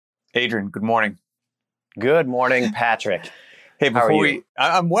Adrian, good morning. Good morning, Patrick. Hey, How are you?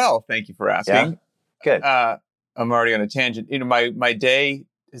 I'm well. Thank you for asking. Yeah? Good. I'm already on a tangent. My day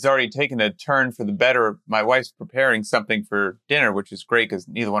has already taken a turn for the better. My wife's preparing something for dinner, which is great because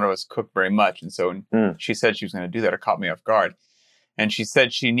neither one of us cook very much. And so when she said she was going to do that, it caught me off guard. And she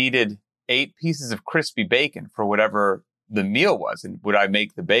said she needed 8 pieces of crispy bacon for whatever the meal was. And would I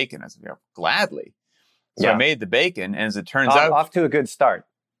make the bacon? I said, gladly. So I made the bacon. And as it turns out, off to a good start.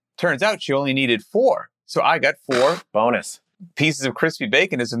 Turns out she only needed 4. So I got 4 bonus pieces of crispy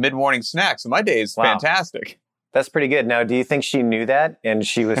bacon as a mid-morning snack. So my day is fantastic. That's pretty good. Now, do you think she knew that and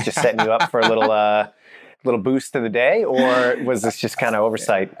she was just setting you up for a little boost to the day, or was this just kind of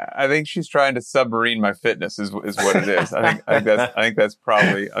oversight? I think she's trying to submarine my fitness is what it is. I think that's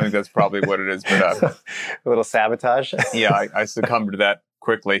probably what it is. But a little sabotage. Yeah, I succumbed to that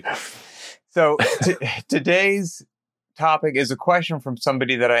quickly. So today's topic is a question from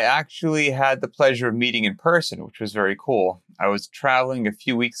somebody that I actually had the pleasure of meeting in person, which was very cool. I was traveling a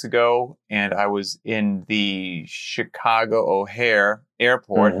few weeks ago and I was in the Chicago O'Hare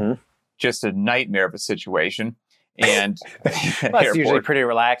airport. Mm-hmm. Just a nightmare of a situation. And it's usually pretty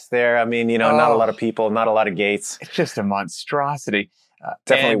relaxed there. I mean, not a lot of people, not a lot of gates. It's just a monstrosity.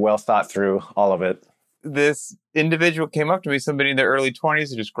 Definitely well thought through, all of it. This individual came up to me, somebody in their early 20s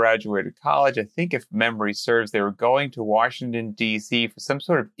who just graduated college. I think if memory serves, they were going to Washington, D.C. for some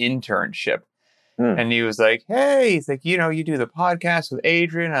sort of internship. And he was like, hey, he's like, you do the podcast with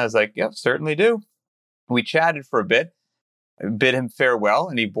Adrian. I was like, yep, certainly do. We chatted for a bit, bid him farewell,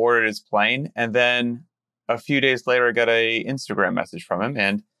 and he boarded his plane. And then a few days later, I got an Instagram message from him.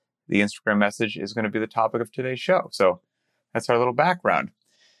 And the Instagram message is going to be the topic of today's show. So that's our little background.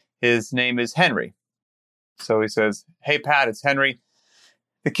 His name is Henry. So he says, hey, Pat, it's Henry,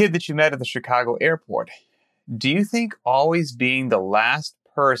 the kid that you met at the Chicago airport. Do you think always being the last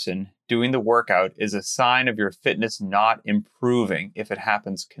person doing the workout is a sign of your fitness not improving if it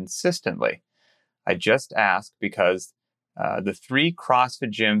happens consistently? I just ask because the 3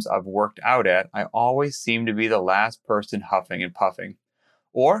 CrossFit gyms I've worked out at, I always seem to be the last person huffing and puffing.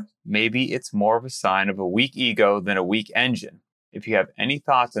 Or maybe it's more of a sign of a weak ego than a weak engine. If you have any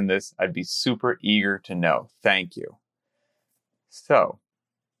thoughts on this, I'd be super eager to know. Thank you. So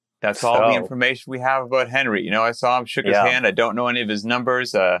that's all the information we have about Henry. I saw him, shook his hand. I don't know any of his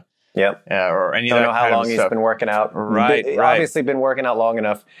numbers. Or any don't of that know how long he's been working out. Right. Obviously been working out long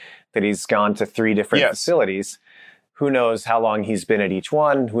enough that he's gone to 3 different facilities. Who knows how long he's been at each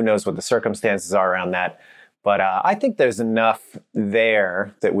one? Who knows what the circumstances are around that? But I think there's enough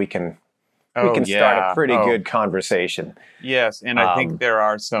there that we can start a pretty good conversation. Yes, and I think there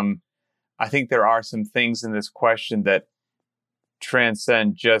are some things in this question that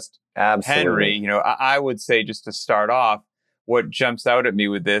transcend just absolutely. Henry. I would say, just to start off, what jumps out at me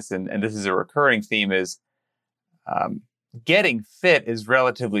with this, and this is a recurring theme, is getting fit is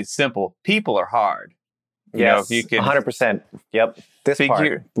relatively simple. People are hard. Yes, 100%. Yep. This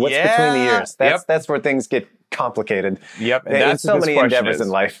part. What's between the ears? That's where things get complicated. Yep. And that's so many endeavors in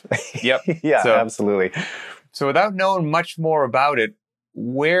life. Yep. Yeah, absolutely. So without knowing much more about it,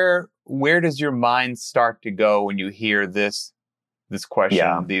 where does your mind start to go when you hear this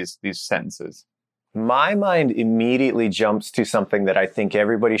question, these sentences? My mind immediately jumps to something that I think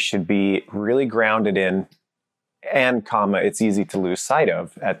everybody should be really grounded in, and it's easy to lose sight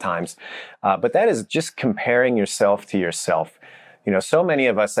of at times. But that is just comparing yourself to yourself. So many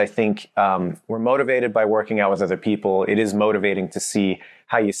of us, I think, we're motivated by working out with other people. It is motivating to see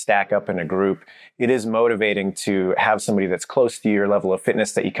how you stack up in a group. It is motivating to have somebody that's close to your level of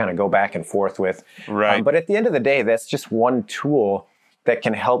fitness that you kind of go back and forth with. Right. But at the end of the day, that's just one tool that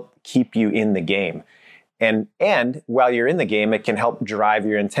can help keep you in the game. And while you're in the game, it can help drive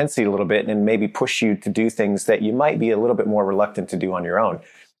your intensity a little bit and maybe push you to do things that you might be a little bit more reluctant to do on your own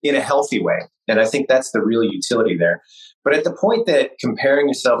in a healthy way. And I think that's the real utility there. But at the point that comparing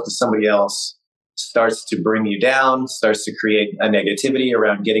yourself to somebody else starts to bring you down, starts to create a negativity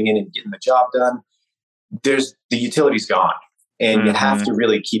around getting in and getting the job done, the utility's gone. And you have to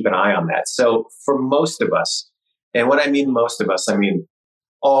really keep an eye on that. So for most of us, and when I mean most of us, I mean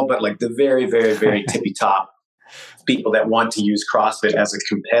all but like the very, very, very tippy top people that want to use CrossFit as a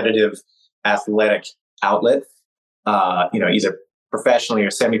competitive athletic outlet, either professionally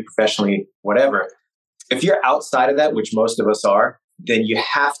or semi-professionally, whatever. If you're outside of that, which most of us are, then you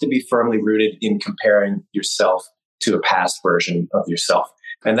have to be firmly rooted in comparing yourself to a past version of yourself.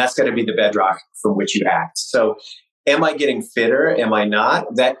 And that's got to be the bedrock from which you act. So am I getting fitter? Am I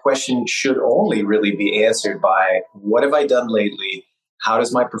not? That question should only really be answered by what have I done lately? how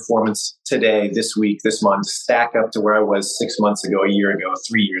does my performance today, this week, this month stack up to where I was 6 months ago, a year ago,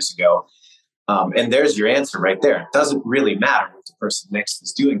 3 years ago? And there's your answer right there. It doesn't really matter what the person next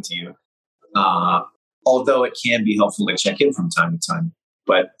is doing to you, although it can be helpful to check in from time to time.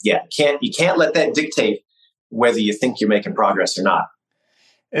 But yeah, you can't let that dictate whether you think you're making progress or not.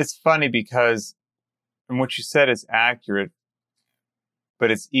 It's funny because, and what you said is accurate, but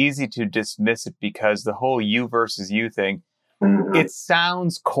it's easy to dismiss it because the whole you versus you thing, it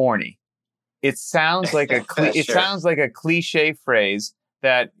sounds corny. It sounds like it sounds like a cliche phrase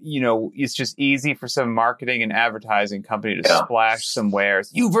that, it's just easy for some marketing and advertising company to splash some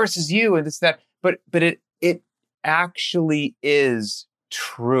wares. You versus you and this, that. But it actually is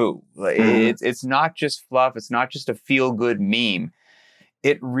true. It's not just fluff. It's not just a feel-good meme.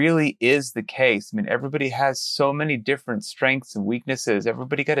 It really is the case. I mean, everybody has so many different strengths and weaknesses.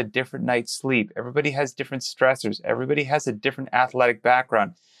 Everybody got a different night's sleep. Everybody has different stressors. Everybody has a different athletic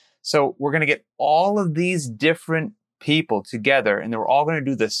background. So we're going to get all of these different people together, and they're all going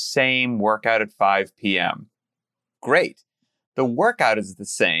to do the same workout at 5 p.m. Great. The workout is the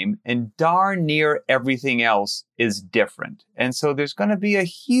same, and darn near everything else is different. And so there's going to be a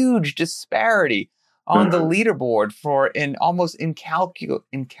huge disparity on the leaderboard for an almost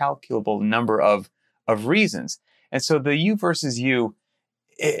incalculable number of reasons. And so the you versus you,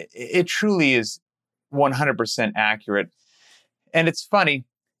 it truly is 100% accurate. And it's funny.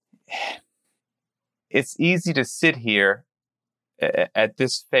 It's easy to sit here at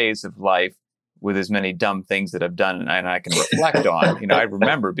this phase of life with as many dumb things that I've done and I can reflect on. I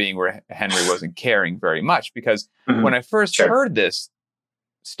remember being where Henry wasn't caring very much because when I first heard this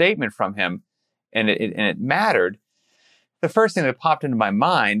statement from him, and it mattered, the first thing that popped into my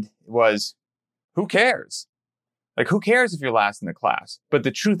mind was, who cares? Like, who cares if you're last in the class? But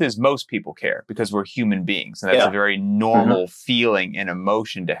the truth is most people care because we're human beings. And that's a very normal feeling and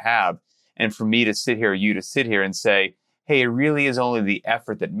emotion to have. And for me to sit here, you to sit here and say, hey, it really is only the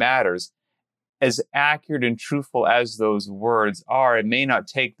effort that matters. As accurate and truthful as those words are, it may not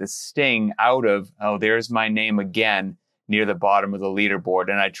take the sting out of, oh, there's my name again near the bottom of the leaderboard,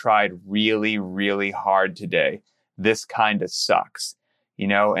 and I tried really, really hard today. This kind of sucks,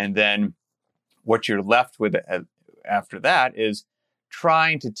 and then what you're left with after that is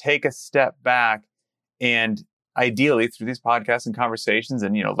trying to take a step back and ideally through these podcasts and conversations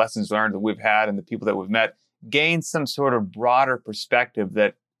and, lessons learned that we've had and the people that we've met, gain some sort of broader perspective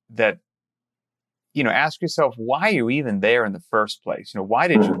that ask yourself, why are you even there in the first place? Why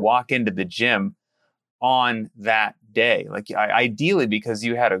did you walk into the gym on that day? Like ideally because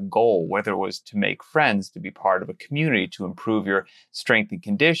you had a goal, whether it was to make friends, to be part of a community, to improve your strength and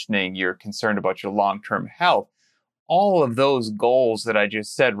conditioning, you're concerned about your long-term health. All of those goals that I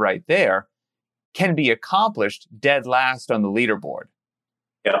just said right there can be accomplished dead last on the leaderboard.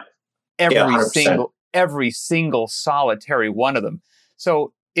 Yeah. Every single solitary one of them.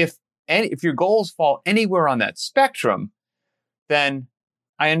 So if your goals fall anywhere on that spectrum, then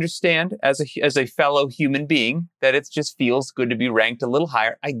I understand as a fellow human being that it just feels good to be ranked a little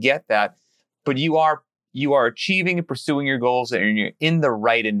higher. I get that. But you are achieving and pursuing your goals and you're in the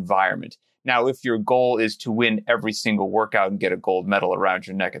right environment. Now, if your goal is to win every single workout and get a gold medal around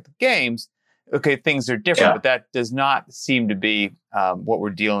your neck at the games, okay, things are different. But that does not seem to be what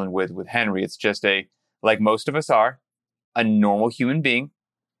we're dealing with Henry. It's just like most of us are, a normal human being,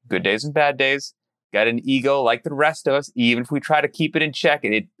 good days and bad days, got an ego like the rest of us. Even if we try to keep it in check,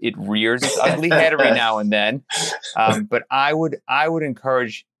 it rears its ugly head every now and then. But I would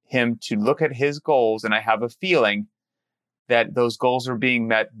encourage him to look at his goals, and I have a feeling that those goals are being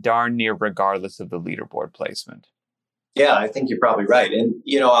met darn near regardless of the leaderboard placement. Yeah, I think you're probably right. And,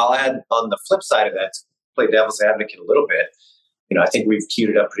 I'll add on the flip side of that, to play devil's advocate a little bit, I think we've queued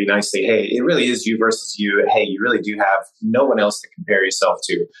it up pretty nicely. Hey, it really is you versus you. Hey, you really do have no one else to compare yourself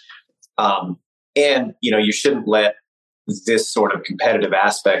to. And, you shouldn't let this sort of competitive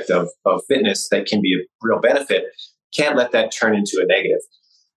aspect of fitness that can be a real benefit, can't let that turn into a negative.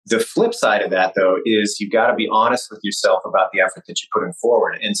 The flip side of that, though, is you've got to be honest with yourself about the effort that you're putting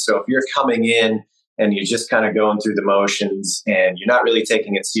forward. And so if you're coming in and you're just kind of going through the motions and you're not really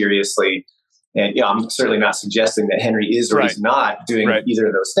taking it seriously, and I'm certainly not suggesting that Henry is or is not doing either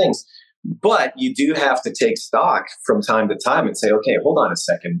of those things, but you do have to take stock from time to time and say, okay, hold on a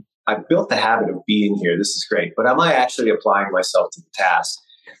second. I've built the habit of being here. This is great. But am I actually applying myself to the task?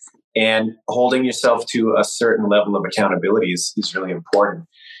 And holding yourself to a certain level of accountability is really important.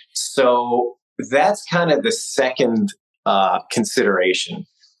 So that's kind of the second consideration.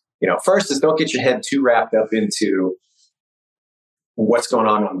 First is don't get your head too wrapped up into what's going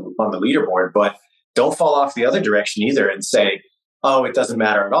on the leaderboard, but don't fall off the other direction either and say, oh, it doesn't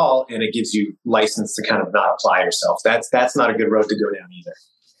matter at all, and it gives you license to kind of not apply yourself. That's not a good road to go down either.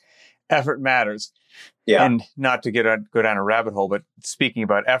 Effort matters. Yeah. And not to go down a rabbit hole, but speaking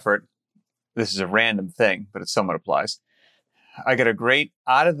about effort, this is a random thing, but it somewhat applies. I got a great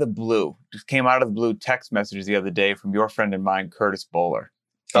just came out of the blue text messages the other day from your friend and mine, Curtis Bowler.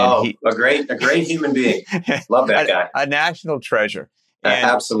 And a great human being. Love that guy. A national treasure. And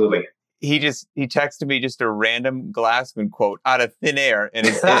absolutely. He texted me just a random Glassman quote out of thin air. And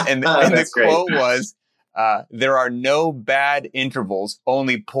the quote was, there are no bad intervals,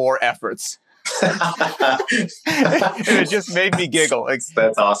 only poor efforts. And it just made me giggle.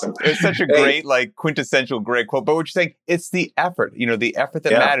 That's awesome. It's such a great, quintessential great quote. But what you're saying, it's the effort, the effort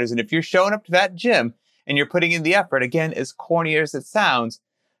that matters. And if you're showing up to that gym and you're putting in the effort, again, as corny as it sounds,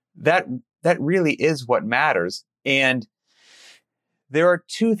 that really is what matters. And there are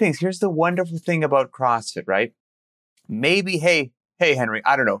two things. Here's the wonderful thing about CrossFit, right? Maybe, hey, Henry,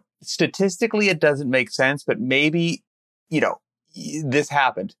 I don't know. Statistically, it doesn't make sense, but maybe, this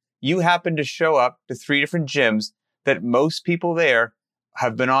happened. You happen to show up to 3 different gyms that most people there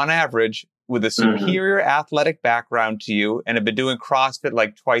have been on average with a superior athletic background to you and have been doing CrossFit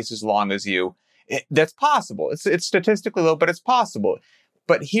like twice as long as you. That's possible. It's statistically low, but it's possible.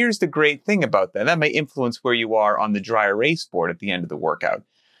 But here's the great thing about that. That may influence where you are on the dry erase board at the end of the workout.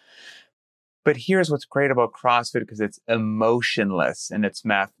 But here's what's great about CrossFit, because it's emotionless and it's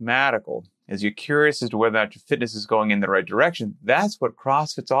mathematical. As you're curious as to whether or not your fitness is going in the right direction, that's what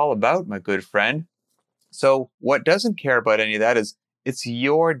CrossFit's all about, my good friend. So what doesn't care about any of that is it's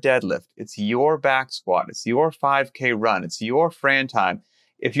your deadlift, it's your back squat, it's your 5K run, it's your Fran time.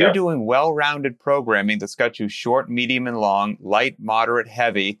 If you're doing well-rounded programming that's got you short, medium, and long, light, moderate,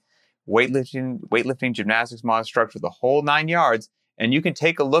 heavy, weightlifting, gymnastics, model structure, the whole 9 yards, and you can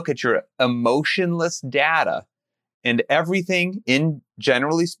take a look at your emotionless data, and everything,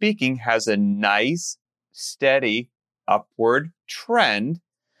 generally speaking, has a nice, steady, upward trend.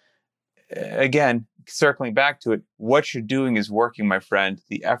 Again, circling back to it, what you're doing is working, my friend.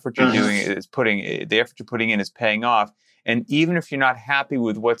 The effort you're doing is the effort you're putting in is paying off. And even if you're not happy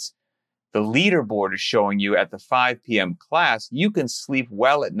with what's the leaderboard is showing you at the 5 p.m. class, you can sleep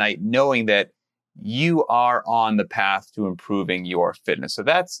well at night knowing that you are on the path to improving your fitness. So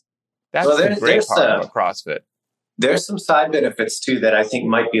that's the great part about CrossFit. There's some side benefits too that I think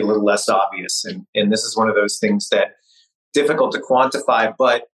might be a little less obvious. And this is one of those things that difficult to quantify,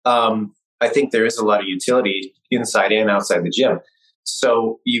 but I think there is a lot of utility inside and outside the gym.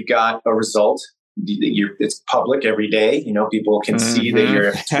 So you've got a result. It's public every day. People can see that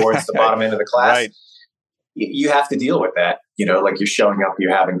you're towards the bottom end of the class. Right. You have to deal with that. Like you're showing up,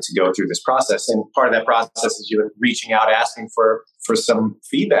 you're having to go through this process. And part of that process is you reaching out, asking for some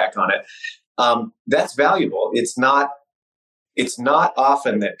feedback on it. That's valuable. It's not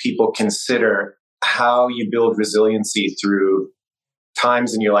often that people consider how you build resiliency through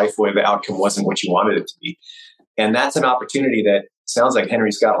times in your life where the outcome wasn't what you wanted it to be. And that's an opportunity that sounds like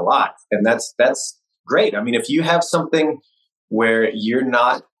Henry's got a lot. And that's great. I mean, if you have something where you're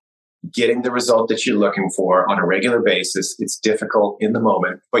not getting the result that you're looking for on a regular basis, it's difficult in the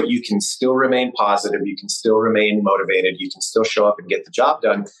moment, but you can still remain positive. You can still remain motivated. You can still show up and get the job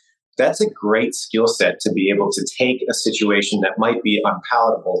done. That's a great skill set to be able to take a situation that might be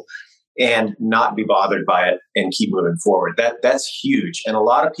unpalatable and not be bothered by it and keep moving forward. That's huge. And a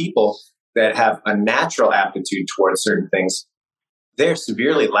lot of people that have a natural aptitude towards certain things, they're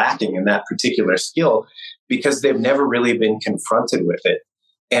severely lacking in that particular skill because they've never really been confronted with it.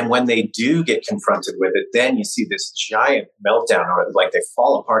 And when they do get confronted with it, then you see this giant meltdown, or like they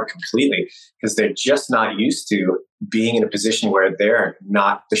fall apart completely because they're just not used to being in a position where they're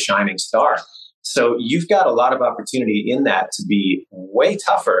not the shining star. So you've got a lot of opportunity in that to be way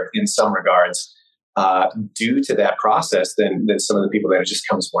tougher in some regards due to that process than some of the people that it just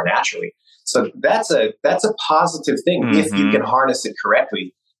comes more naturally. So that's a positive thing if you can harness it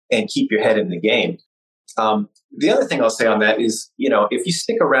correctly and keep your head in the game. The other thing I'll say on that is, if you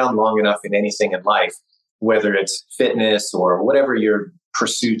stick around long enough in anything in life, whether it's fitness or whatever your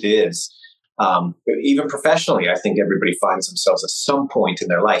pursuit is, even professionally, I think everybody finds themselves at some point in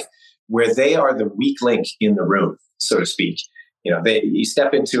their life where they are the weak link in the room, so to speak. You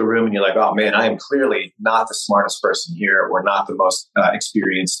step into a room and you're like, oh man, I am clearly not the smartest person here, or not the most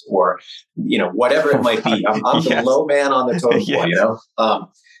experienced, or, whatever it might be. I'm the low man on the totem pole,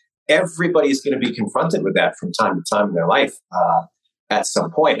 Everybody's going to be confronted with that from time to time in their life at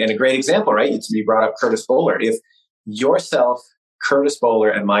some point. And a great example, right? You brought up Curtis Bowler. If yourself, Curtis Bowler,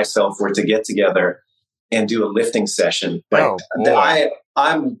 and myself were to get together and do a lifting session,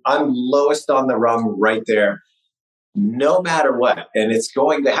 I'm lowest on the rung right there. no matter what. And it's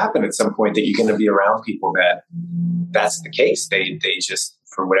going to happen at some point that you're going to be around people that's the case. They just,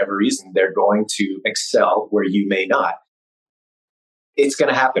 for whatever reason, they're going to excel where you may not. It's going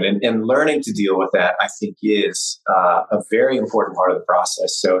to happen. And learning to deal with that, I think, is a very important part of the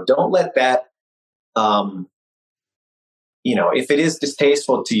process. So don't let that, if it is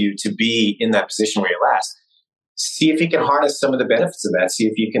distasteful to you to be in that position where you're last, see if you can harness some of the benefits of that. See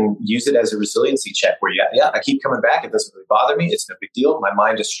if you can use it as a resiliency check where, I keep coming back. It doesn't really bother me. It's no big deal. My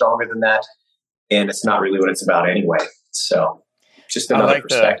mind is stronger than that. And it's not really what it's about anyway. So just another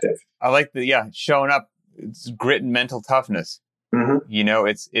perspective. Showing up. It's grit and mental toughness. Mm-hmm.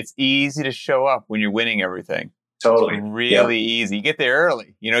 It's easy to show up when you're winning everything. Totally. It's really easy. You get there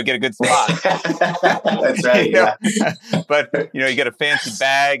early, get a good spot. That's right. Yeah. But, you get a fancy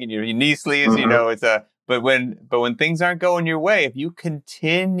bag and your knee sleeves, Mm-hmm. But when things aren't going your way, if you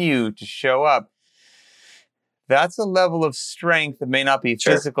continue to show up, that's a level of strength that may not be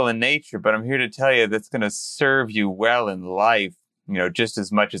physical in nature, but I'm here to tell you that's going to serve you well in life, just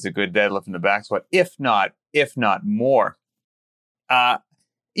as much as a good deadlift and the back squat, if not more.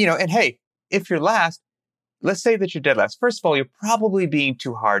 And hey, if you're last, let's say that you're dead last. First of all, you're probably being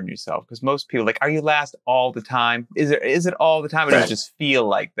too hard on yourself because most people are you last all the time? Is it all the time? Or does it just feel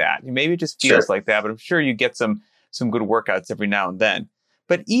like that? Maybe it just feels like that, but I'm sure you get some good workouts every now and then.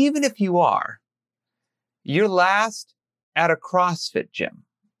 But even if you're last at a CrossFit gym,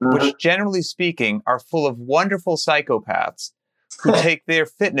 which generally speaking are full of wonderful psychopaths who take their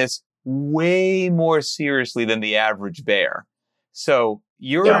fitness way more seriously than the average bear. So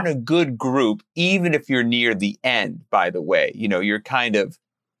you're in a good group, even if you're near the end, by the way. You're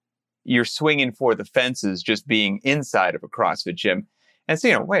swinging for the fences just being inside of a CrossFit gym. And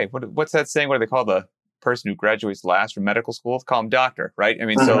so, what's that saying? What do they call the person who graduates last from medical school? Call them doctor, right? I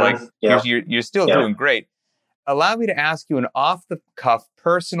mean, you're still doing great. Allow me to ask you an off-the-cuff,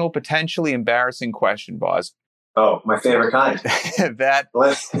 personal, potentially embarrassing question, Boz. Oh, my favorite kind.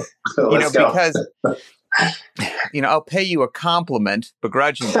 Let's go. Because I'll pay you a compliment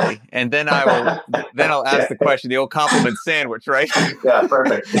begrudgingly, and then I'll ask the question, the old compliment sandwich, right? Yeah,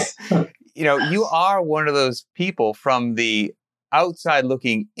 perfect. You are one of those people from the outside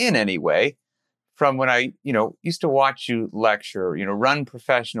looking in anyway, from when I, used to watch you lecture, run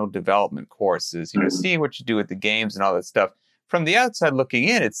professional development courses, seeing what you do at the games and all that stuff. From the outside looking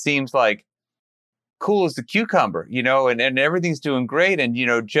in, it seems like cool as the cucumber, and everything's doing great. And,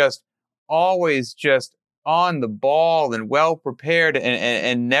 just always just on the ball and well prepared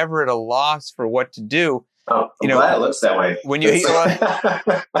and never at a loss for what to do. Oh, I'm glad it looks that way. When you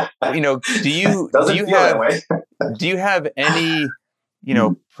do you have any,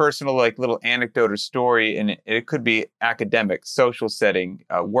 personal little anecdote or story, and it could be academic, social setting,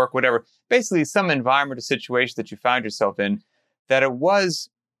 work, whatever, basically some environment or situation that you found yourself in that it was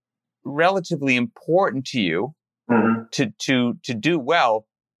relatively important to you to do well,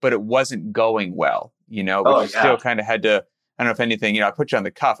 but it wasn't going well, but you still kind of had to, I don't know if anything, I put you on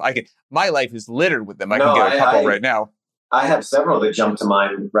the cuff. My life is littered with them. I can get a couple right now. I have several that jump to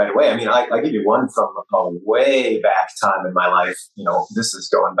mind right away. I mean, I give you one from a way back time in my life. This is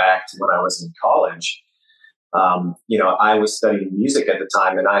going back to when I was in college. I was studying music at the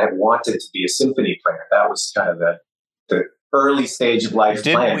time, and I had wanted to be a symphony player. That was kind of the early stage of life.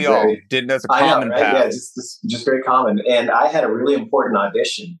 Didn't we all? Didn't as a common path? Yeah, just very common. And I had a really important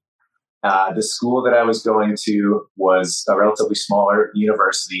audition. The school that I was going to was a relatively smaller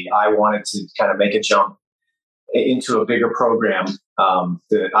university. I wanted to kind of make a jump into a bigger program.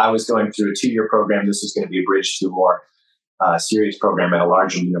 I was going through a 2-year program. This was going to be a bridge to a more serious program at a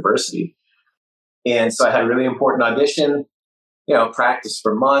larger university. And so I had a really important audition, practice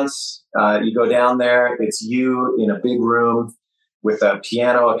for months. You go down there, it's you in a big room with a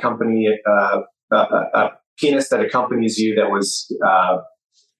piano a pianist that accompanies you that was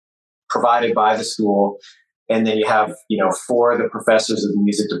provided by the school. And then you have, 4 of the professors of the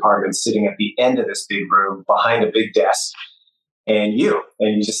music department sitting at the end of this big room behind a big desk. And you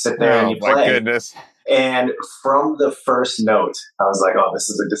just sit there and you play. Oh, my goodness. And from the first note, I was like, oh, this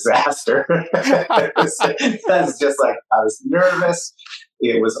is a disaster. That's just I was nervous.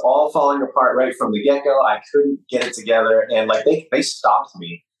 It was all falling apart right from the get-go. I couldn't get it together. And they stopped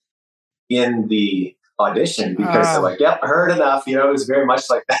me in the audition because they're like, yep, heard enough. It was very much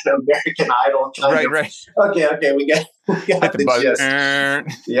like that American Idol kind of. Right. Okay, we got the gist.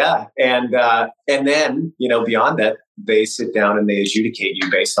 Yeah. And then, beyond that, they sit down and they adjudicate you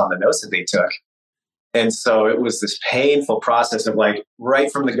based on the notes that they took. And so it was this painful process of right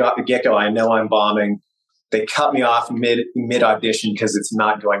from the get-go, I know I'm bombing. They cut me off mid audition because it's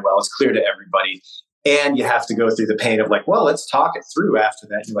not going well. It's clear to everybody. And you have to go through the pain of like, well, let's talk it through after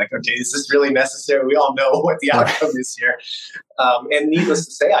that. You're like, okay, is this really necessary? We all know what the outcome is here. And needless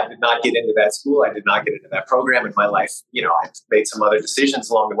to say, I did not get into that school. I did not get into that program in my life. You know, I made some other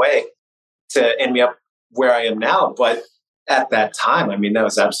decisions along the way to end me up where I am now. But at that time, I mean, that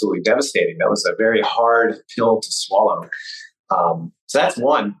was absolutely devastating. That was a very hard pill to swallow. So that's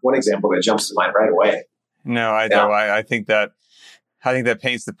one example that jumps to mind right away. No, I know. I think that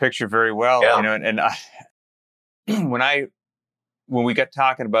paints the picture very well. Yeah. You know, and I, when we got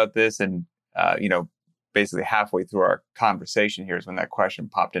talking about this, and you know, basically halfway through our conversation here is when that question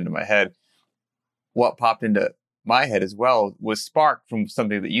popped into my head. What popped into my head as well was sparked from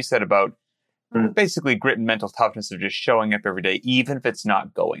something that you said about basically grit and mental toughness of just showing up every day, even if it's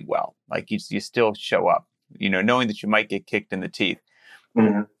not going well. Like you still show up, you know, knowing that you might get kicked in the teeth.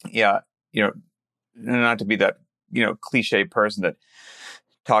 Mm-hmm. Yeah. You know, not to be that, you know, cliche person that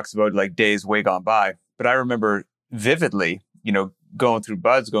talks about like days way gone by, but I remember vividly, you know, going through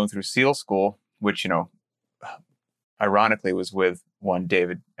SEAL school, which, you know, ironically was with one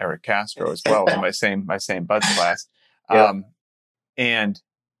David Eric Castro as well, in my same BUD/S class. Yeah. And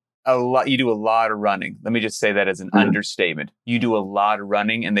you do a lot of running. Let me just say that as an understatement. You do a lot of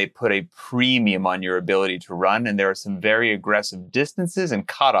running, and they put a premium on your ability to run. And there are some very aggressive distances and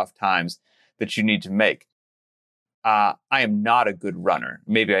cutoff times that you need to make. I am not a good runner.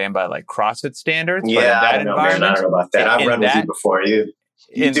 Maybe I am by like CrossFit standards. Yeah, but in that I don't know about that. I've run with you before. You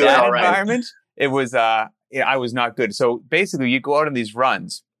in do that it all right. environment, it was I was not good. So basically, you go out on these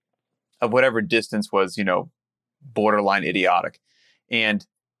runs of whatever distance was, you know, borderline idiotic, and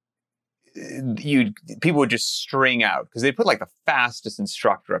people would just string out because they put like the fastest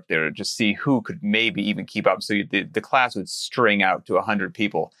instructor up there to just see who could maybe even keep up. So the class would string out to 100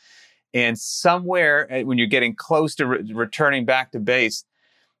 people. And somewhere when you're getting close to returning back to base,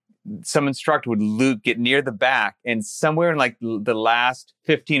 some instructor would get near the back, and somewhere in like the last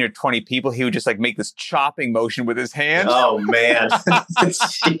 15 or 20 people, he would just like make this chopping motion with his hand. Oh man.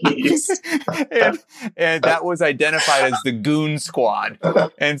 Jeez. and that was identified as the goon squad.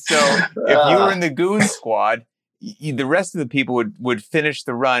 And so if you were in the goon squad, the rest of the people would finish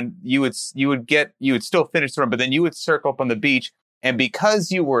the run. You would still finish the run, but then you would circle up on the beach. And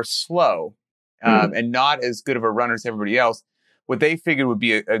because you were slow and not as good of a runner as everybody else, what they figured would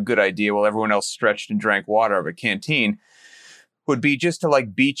be a good idea while everyone else stretched and drank water out of a canteen would be just to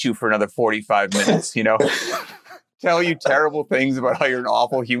like beat you for another 45 minutes, you know, tell you terrible things about how you're an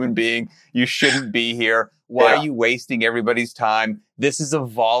awful human being. You shouldn't be here. Why are you wasting everybody's time? This is a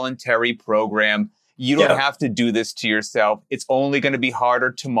voluntary program. You don't have to do this to yourself. It's only going to be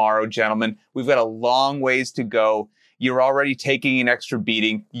harder tomorrow, gentlemen. We've got a long ways to go. You're already taking an extra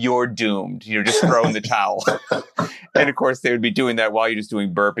beating. You're doomed. You're just throwing the towel. And of course, they would be doing that while you're just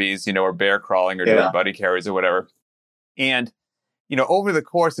doing burpees, you know, or bear crawling or doing buddy carries or whatever. And, you know, over the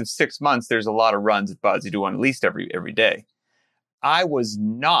course of 6 months, there's a lot of runs at BUD/S. You do one at least every day. I was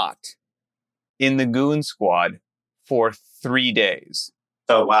not in the goon squad for 3 days.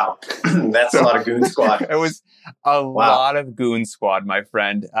 Oh, wow. That's a lot of goon squad. It was a lot of goon squad, my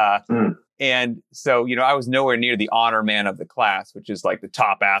friend. And so, you know, I was nowhere near the honor man of the class, which is like the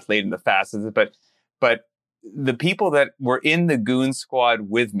top athlete and the fastest. But the people that were in the goon squad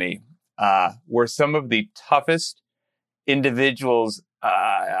with me were some of the toughest individuals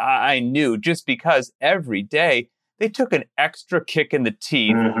I knew, just because every day they took an extra kick in the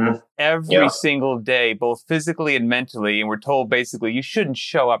teeth every single day, both physically and mentally. And were told basically, you shouldn't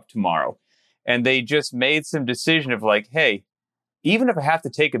show up tomorrow. And they just made some decision of like, hey, even if I have to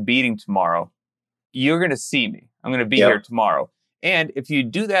take a beating tomorrow, you're going to see me. I'm going to be here tomorrow. And if you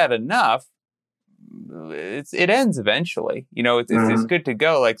do that enough, it ends eventually. You know, it's good to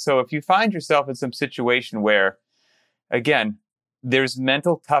go. Like, so if you find yourself in some situation where, again, there's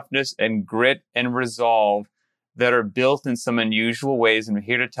mental toughness and grit and resolve that are built in some unusual ways, and I'm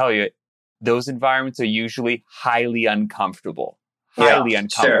here to tell you, those environments are usually highly uncomfortable. Sure.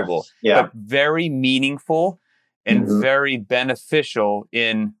 But very meaningful and very beneficial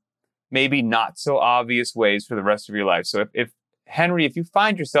in maybe not so obvious ways for the rest of your life. So if Henry, if you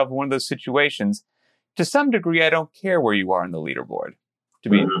find yourself in one of those situations, to some degree, I don't care where you are on the leaderboard, to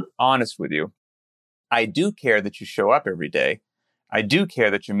be honest with you. I do care that you show up every day. I do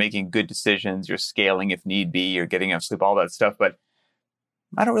care that you're making good decisions, you're scaling if need be, you're getting enough sleep, all that stuff. But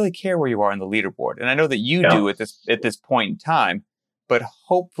I don't really care where you are on the leaderboard. And I know that you do at this point in time, but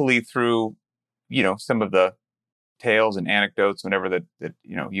hopefully through, you know, some of the tales and anecdotes, whenever that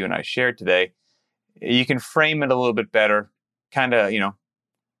you know, you and I shared today, you can frame it a little bit better, kind of, you know,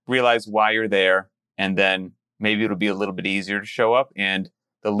 realize why you're there, and then maybe it'll be a little bit easier to show up. And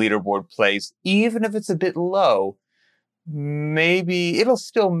the leaderboard place, even if it's a bit low, maybe it'll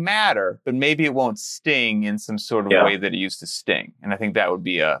still matter, but maybe it won't sting in some sort of way that it used to sting. And I think that would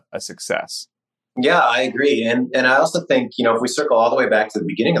be a success. Yeah, I agree. And I also think, if we circle all the way back to the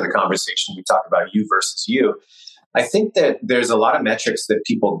beginning of the conversation, we talked about you versus you. I think that there's a lot of metrics that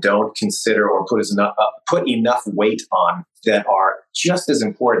people don't consider or put enough weight on that are just as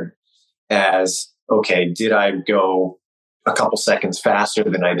important as, okay, did I go a couple seconds faster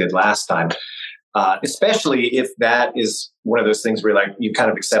than I did last time? Especially if that is one of those things where you kind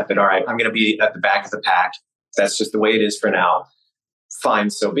of accept that, all right, I'm going to be at the back of the pack. That's just the way it is for now. Fine,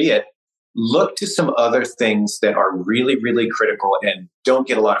 so be it. Look to some other things that are really, really critical and don't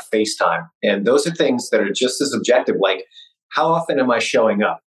get a lot of face time. And those are things that are just as objective, like how often am I showing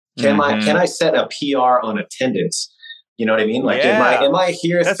up? Can I set a PR on attendance? You know what I mean? Am I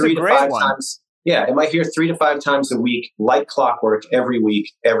here That's 3 to 5 times? Yeah. Am I here 3 to 5 times a week, like clockwork, every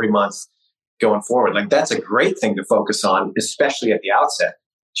week, every month going forward? That's a great thing to focus on, especially at the outset.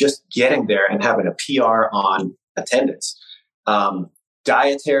 Just getting there and having a PR on attendance.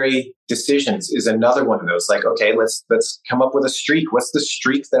 Dietary decisions is another one of those. Okay, let's come up with a streak. What's the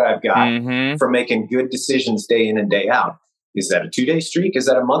streak that I've got for making good decisions day in and day out? Is that a 2-day streak? Is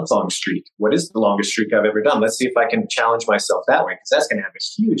that a month-long streak? What is the longest streak I've ever done? Let's see if I can challenge myself that way, because that's going to have a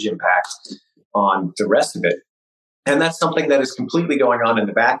huge impact on the rest of it. And that's something that is completely going on in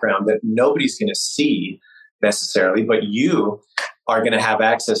the background that nobody's going to see necessarily, but you are going to have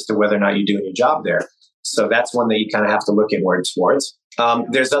access to whether or not you're doing your job there. So that's one that you kind of have to look inward towards.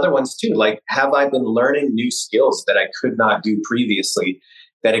 There's other ones too, like, have I been learning new skills that I could not do previously?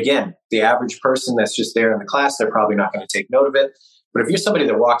 That, again, the average person that's just there in the class, they're probably not going to take note of it. But if you're somebody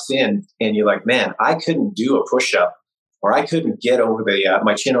that walks in and you're like, man, I couldn't do a push-up, or I couldn't get over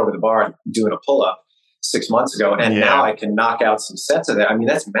my chin over the bar doing a pull-up 6 months ago, and now I can knock out some sets of that. I mean,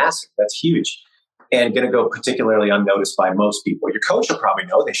 that's massive. That's huge. And going to go particularly unnoticed by most people. Your coach will probably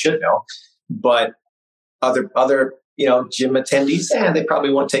know. They should know. But other gym attendees, they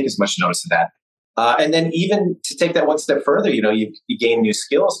probably won't take as much notice of that. And then even to take that one step further, you gain new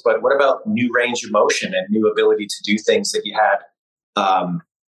skills, but what about new range of motion and new ability to do things that you had,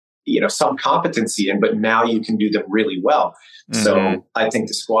 some competency in, but now you can do them really well. Mm-hmm. So I think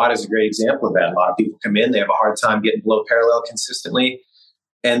the squat is a great example of that. A lot of people come in, they have a hard time getting below parallel consistently.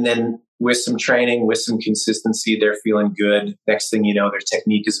 And then with some training, with some consistency, they're feeling good. Next thing you know, their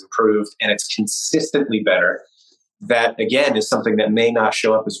technique is improved and it's consistently better. That, again, is something that may not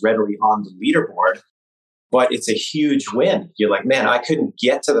show up as readily on the leaderboard, but it's a huge win. You're like, man, I couldn't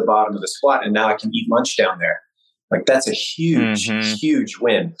get to the bottom of the squat and now I can eat lunch down there. That's a huge, huge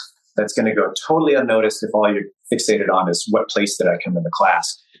win. That's going to go totally unnoticed if all you're fixated on is what place did I come in the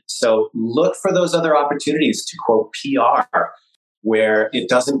class. So look for those other opportunities to quote PR, where it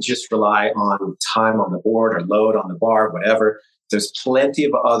doesn't just rely on time on the board or load on the bar, whatever. There's plenty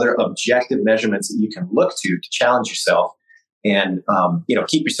of other objective measurements that you can look to challenge yourself and,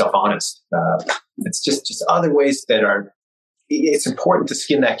 keep yourself honest. It's just other ways it's important to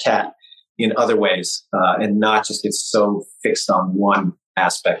skin that cat in other ways and not just get so fixed on one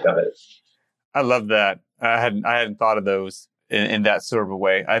aspect of it. I love that. I hadn't thought of those in that sort of a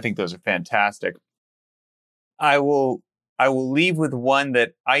way. I think those are fantastic. I will leave with one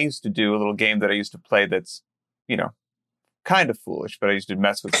that I used to do, a little game that I used to play that's, kind of foolish, but I used to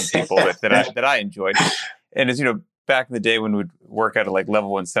mess with some people that I enjoyed. And as back in the day when we'd work out at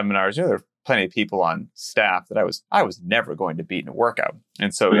level 1 seminars, there were plenty of people on staff that I was never going to beat in a workout.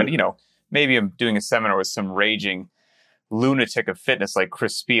 And so, maybe I'm doing a seminar with some raging lunatic of fitness like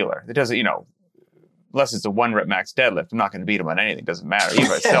Chris Spieler. It doesn't, unless it's a 1-rep max deadlift, I'm not going to beat him on anything. It doesn't matter. Even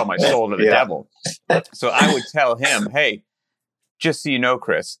if I sell my soul to the devil. So I would tell him, hey, just so you know,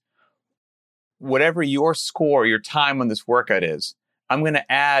 Chris, whatever your score, your time on this workout is, I'm going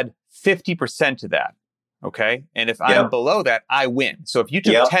to add 50% to that. Okay. And if I'm below that, I win. So if you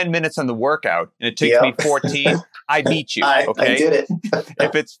took 10 minutes on the workout and it takes me 14, I beat you. Okay. I did it.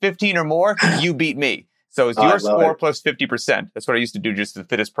 If it's 15 or more, you beat me. So it's your score plus 50%. That's what I used to do, just the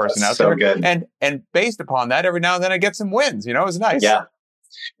fittest person out there. Good. And based upon that, every now and then I get some wins. It was nice. Yeah.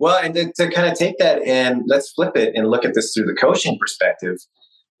 Well, and to kind of take that and let's flip it and look at this through the coaching perspective.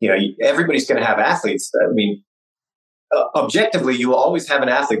 Everybody's going to have athletes. I mean, objectively, you will always have an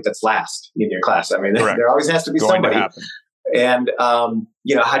athlete that's last in your class. I mean, there always has to be somebody. And,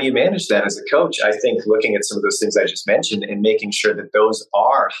 how do you manage that as a coach? I think looking at some of those things I just mentioned and making sure that those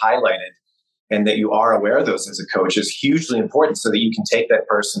are highlighted and that you are aware of those as a coach is hugely important so that you can take that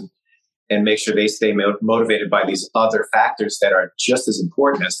person and make sure they stay motivated by these other factors that are just as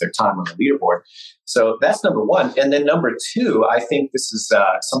important as their time on the leaderboard. So that's number one. And then number two, I think this is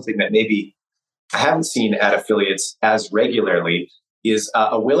something that maybe I haven't seen at affiliates as regularly, is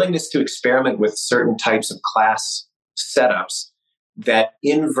a willingness to experiment with certain types of class setups that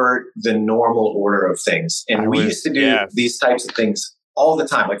invert the normal order of things. And we used to do these types of things all the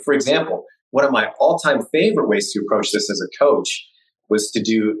time. Like, for example, one of my all-time favorite ways to approach this as a coach was to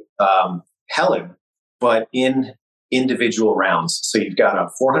do Helen, but in individual rounds. So you've got a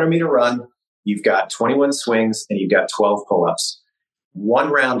 400-meter run, you've got 21 swings, and you've got 12 pull-ups.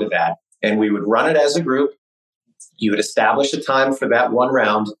 One round of that, and we would run it as a group. You would establish a time for that one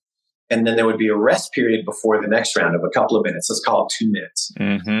round, and then there would be a rest period before the next round of a couple of minutes. Let's call it 2 minutes.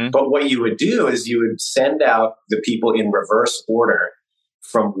 Mm-hmm. But what you would do is you would send out the people in reverse order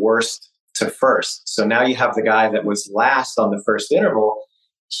from worst to first. So now you have the guy that was last on the first interval.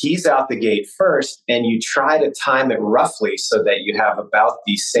 He's out the gate first, and you try to time it roughly so that you have about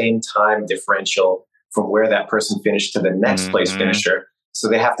the same time differential from where that person finished to the next place finisher. So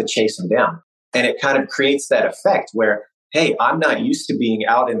they have to chase him down. And it kind of creates that effect where, hey, I'm not used to being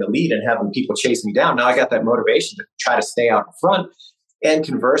out in the lead and having people chase me down. Now I got that motivation to try to stay out in front. And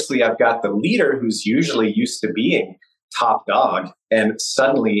conversely, I've got the leader who's usually used to being top dog. And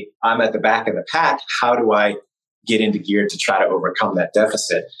suddenly I'm at the back of the pack. How do I get into gear to try to overcome that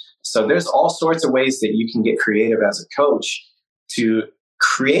deficit? So there's all sorts of ways that you can get creative as a coach to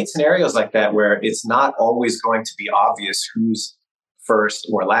create scenarios like that where it's not always going to be obvious who's first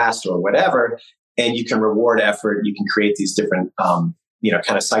or last or whatever. And you can reward effort. You can create these different, kind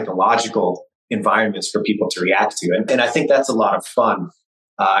of psychological environments for people to react to. And I think that's a lot of fun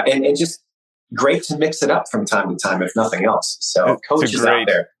and just great to mix it up from time to time, if nothing else. So coaches out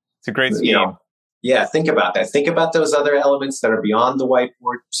there. It's a great scheme. Think about that. Think about those other elements that are beyond the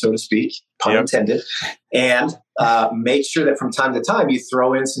whiteboard, so to speak, pun intended. And make sure that from time to time you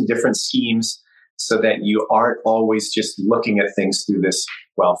throw in some different schemes so that you aren't always just looking at things through this,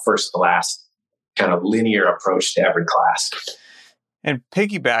 first to last kind of linear approach to every class. And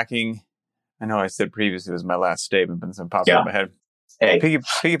piggybacking, I know I said previously it was my last statement, but it's popping in my head. Hey.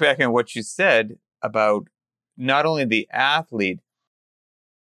 Piggybacking on what you said about not only the athlete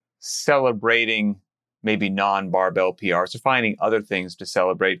celebrating maybe non-barbell PRs or finding other things to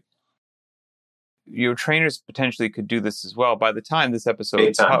celebrate, your trainers potentially could do this as well. By the time this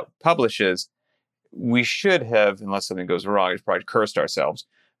episode publishes, we should have, unless something goes wrong, it's probably cursed ourselves.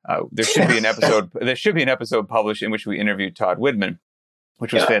 There should be an episode. There should be an episode published in which we interviewed Todd Widman,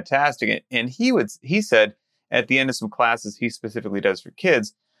 which was fantastic. And he said at the end of some classes he specifically does for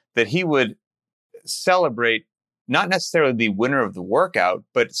kids that he would celebrate not necessarily the winner of the workout,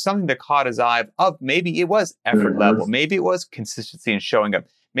 but something that caught his eye of maybe it was effort level, maybe it was consistency in showing up,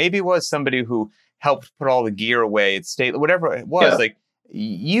 maybe it was somebody who helped put all the gear away at state, whatever it was. Like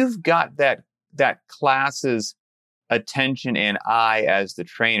you've got that class's attention and eye as the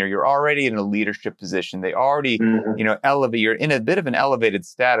trainer. You're already in a leadership position. They already, elevate. You're in a bit of an elevated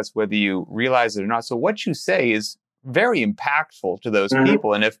status, whether you realize it or not. So what you say is very impactful to those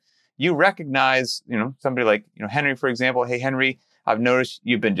people. And if you recognize, somebody like, Henry, for example, hey, Henry, I've noticed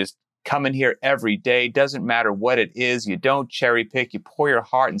you've been just coming here every day. Doesn't matter what it is. You don't cherry pick. You pour your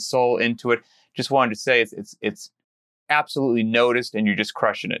heart and soul into it. Just wanted to say it's absolutely noticed and you're just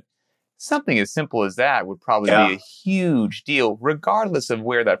crushing it. Something as simple as that would probably be a huge deal, regardless of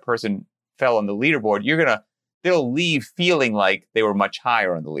where that person fell on the leaderboard. They'll leave feeling like they were much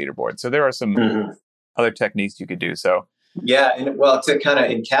higher on the leaderboard. So there are some other techniques you could do. So yeah, and to kind of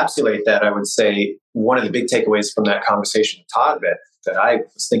encapsulate that, I would say one of the big takeaways from that conversation with Todd that I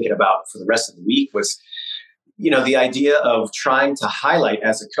was thinking about for the rest of the week was, the idea of trying to highlight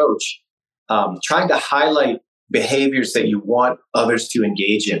as a coach, trying to highlight behaviors that you want others to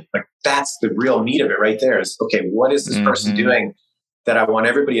engage in. Like that's the real meat of it right there is, okay, what is this person doing that I want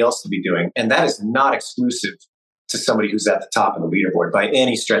everybody else to be doing? And that is not exclusive to somebody who's at the top of the leaderboard by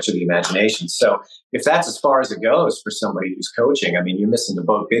any stretch of the imagination. So if that's as far as it goes for somebody who's coaching, I mean, you're missing the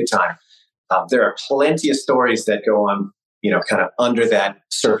boat big time. There are plenty of stories that go on, kind of under that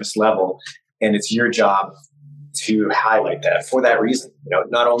surface level. And it's your job to highlight that for that reason.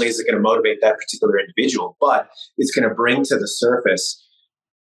 Not only is it going to motivate that particular individual, but it's going to bring to the surface,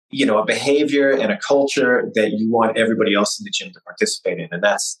 a behavior and a culture that you want everybody else in the gym to participate in. And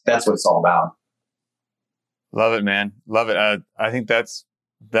that's what it's all about. Love it, man. Love it. I think that's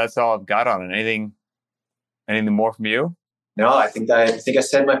all I've got on it. Anything more from you? No, I think I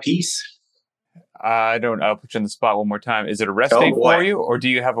said my piece. I'll put you on the spot one more time. Is it a rest day for you or do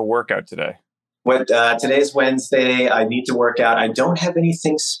you have a workout today? Today's Wednesday. I need to work out. I don't have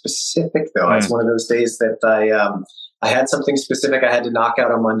anything specific though. It's one of those days that I had something specific I had to knock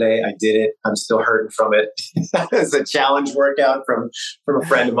out on Monday. I did it. I'm still hurting from it. It's a challenge workout from a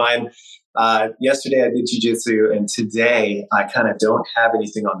friend of mine. Yesterday I did jiu-jitsu, and today I kind of don't have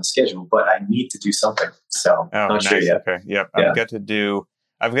anything on the schedule, but I need to do something. So not sure yet. Okay. Yep. Yeah. I've got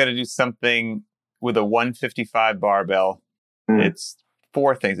to do something with a 155 barbell. It's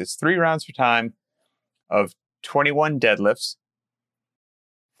 4 things. It's 3 rounds for time of 21 deadlifts,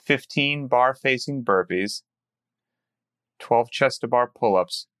 15 bar facing burpees, 12 chest to bar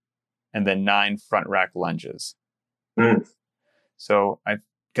pull-ups, and then 9 front rack lunges. So I've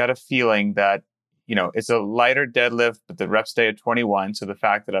got a feeling that, it's a lighter deadlift, but the reps stay at 21. So the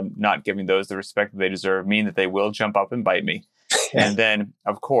fact that I'm not giving those the respect that they deserve mean that they will jump up and bite me. And then,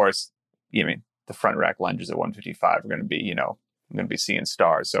 of course, the front rack lunges at 155 are going to be, I'm going to be seeing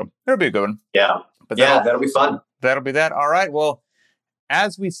stars. So it'll be a good one. Yeah. But that'll be fun. That'll be that. All right. Well,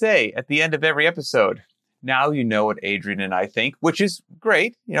 as we say at the end of every episode, now you know what Adrian and I think, which is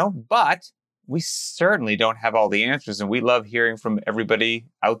great, but we certainly don't have all the answers, and we love hearing from everybody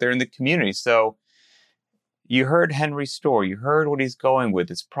out there in the community. So you heard Henry's story. You heard what he's going with.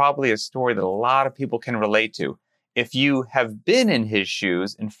 It's probably a story that a lot of people can relate to. If you have been in his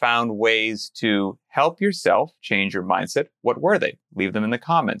shoes and found ways to help yourself change your mindset, what were they? Leave them in the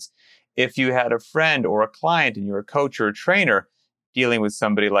comments. If you had a friend or a client and you're a coach or a trainer dealing with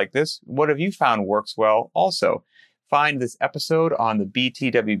somebody like this, what have you found works well also? Find this episode on the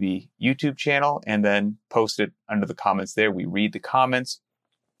BTWB YouTube channel and then post it under the comments there. We read the comments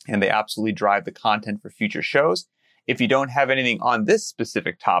and they absolutely drive the content for future shows. If you don't have anything on this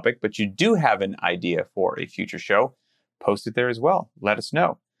specific topic, but you do have an idea for a future show, post it there as well. Let us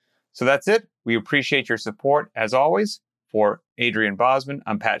know. So that's it. We appreciate your support as always. For Adrian Bosman,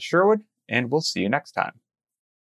 I'm Pat Sherwood, and we'll see you next time.